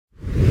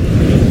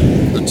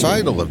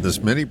title of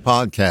this mini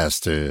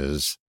podcast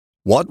is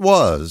What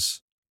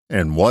Was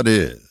and What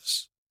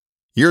Is.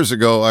 Years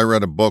ago, I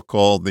read a book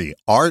called The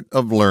Art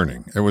of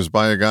Learning. It was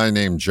by a guy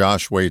named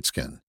Josh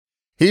Waitzkin.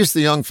 He's the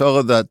young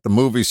fella that the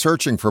movie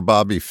Searching for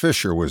Bobby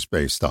Fischer was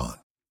based on.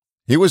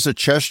 He was a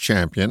chess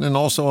champion and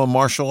also a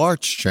martial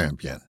arts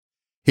champion.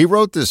 He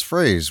wrote this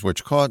phrase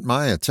which caught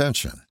my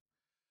attention: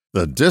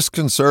 the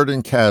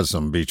disconcerting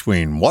chasm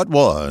between what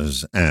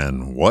was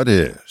and what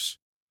is.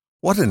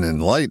 What an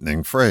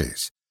enlightening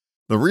phrase.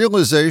 The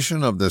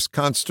realization of this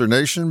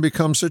consternation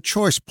becomes a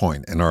choice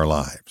point in our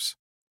lives.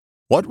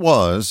 What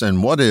was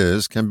and what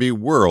is can be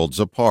worlds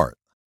apart.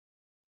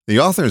 The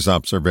author's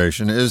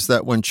observation is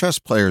that when chess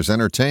players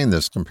entertain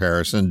this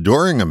comparison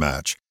during a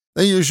match,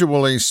 they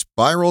usually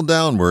spiral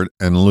downward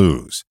and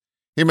lose.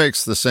 He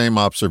makes the same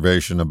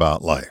observation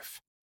about life.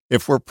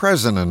 If we're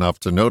present enough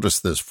to notice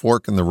this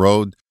fork in the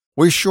road,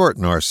 we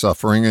shorten our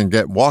suffering and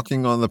get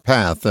walking on the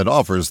path that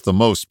offers the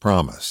most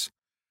promise.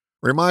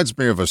 Reminds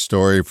me of a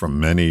story from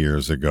many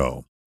years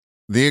ago.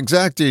 The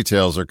exact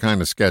details are kind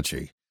of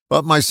sketchy,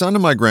 but my son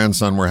and my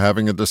grandson were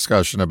having a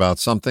discussion about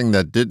something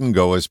that didn't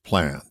go as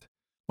planned.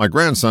 My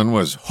grandson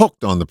was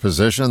hooked on the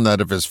position that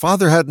if his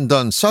father hadn't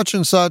done such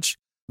and such,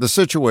 the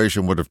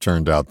situation would have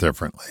turned out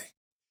differently.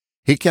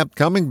 He kept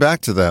coming back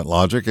to that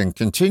logic and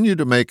continued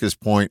to make his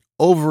point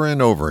over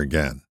and over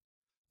again.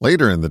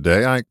 Later in the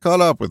day, I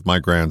caught up with my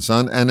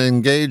grandson and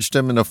engaged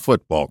him in a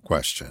football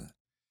question.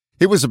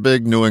 He was a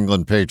big New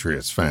England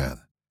Patriots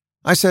fan.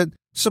 I said,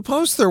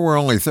 suppose there were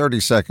only 30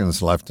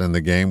 seconds left in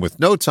the game with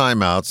no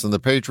timeouts and the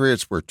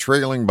Patriots were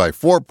trailing by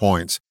 4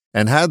 points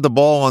and had the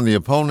ball on the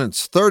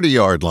opponent's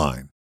 30-yard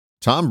line.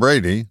 Tom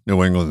Brady,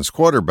 New England's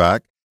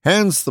quarterback,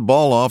 hands the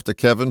ball off to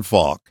Kevin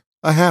Falk,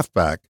 a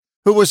halfback,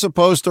 who was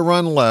supposed to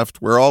run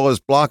left where all his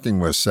blocking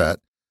was set,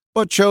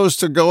 but chose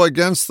to go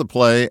against the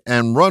play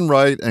and run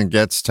right and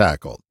gets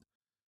tackled.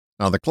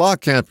 Now, the clock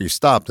can't be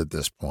stopped at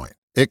this point.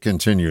 It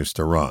continues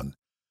to run.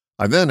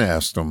 I then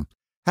asked him,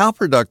 how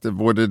productive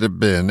would it have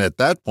been at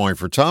that point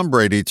for Tom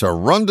Brady to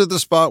run to the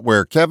spot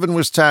where Kevin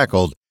was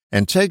tackled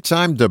and take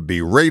time to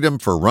berate him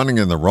for running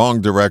in the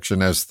wrong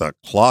direction as the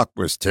clock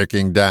was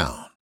ticking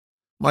down?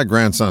 My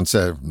grandson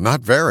said,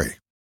 not very.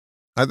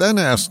 I then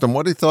asked him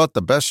what he thought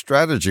the best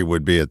strategy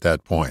would be at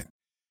that point.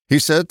 He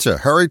said to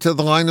hurry to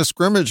the line of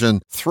scrimmage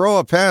and throw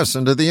a pass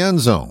into the end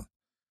zone.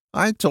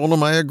 I told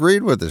him I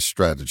agreed with his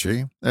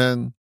strategy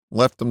and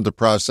left him to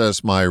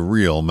process my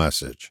real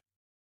message.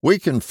 We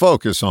can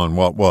focus on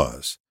what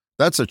was.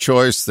 That's a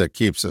choice that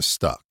keeps us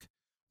stuck.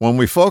 When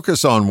we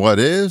focus on what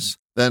is,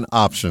 then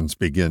options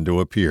begin to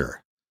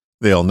appear.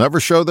 They'll never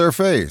show their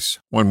face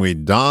when we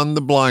don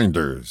the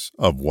blinders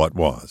of what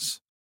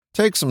was.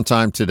 Take some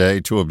time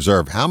today to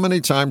observe how many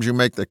times you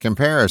make the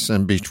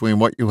comparison between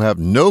what you have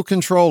no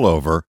control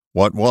over,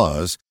 what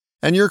was,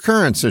 and your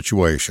current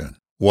situation,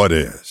 what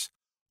is.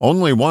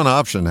 Only one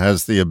option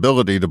has the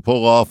ability to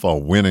pull off a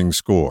winning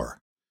score.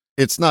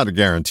 It's not a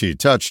guaranteed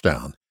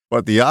touchdown,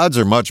 but the odds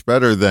are much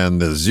better than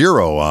the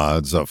zero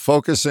odds of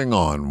focusing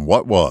on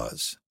what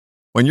was.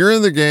 When you're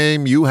in the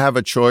game, you have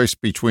a choice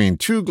between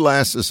 2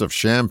 glasses of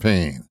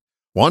champagne,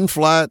 one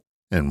flat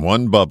and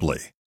one bubbly.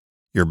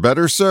 You're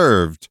better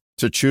served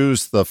to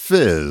choose the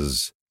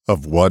fizz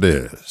of what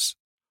is.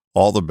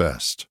 All the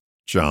best,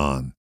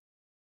 John.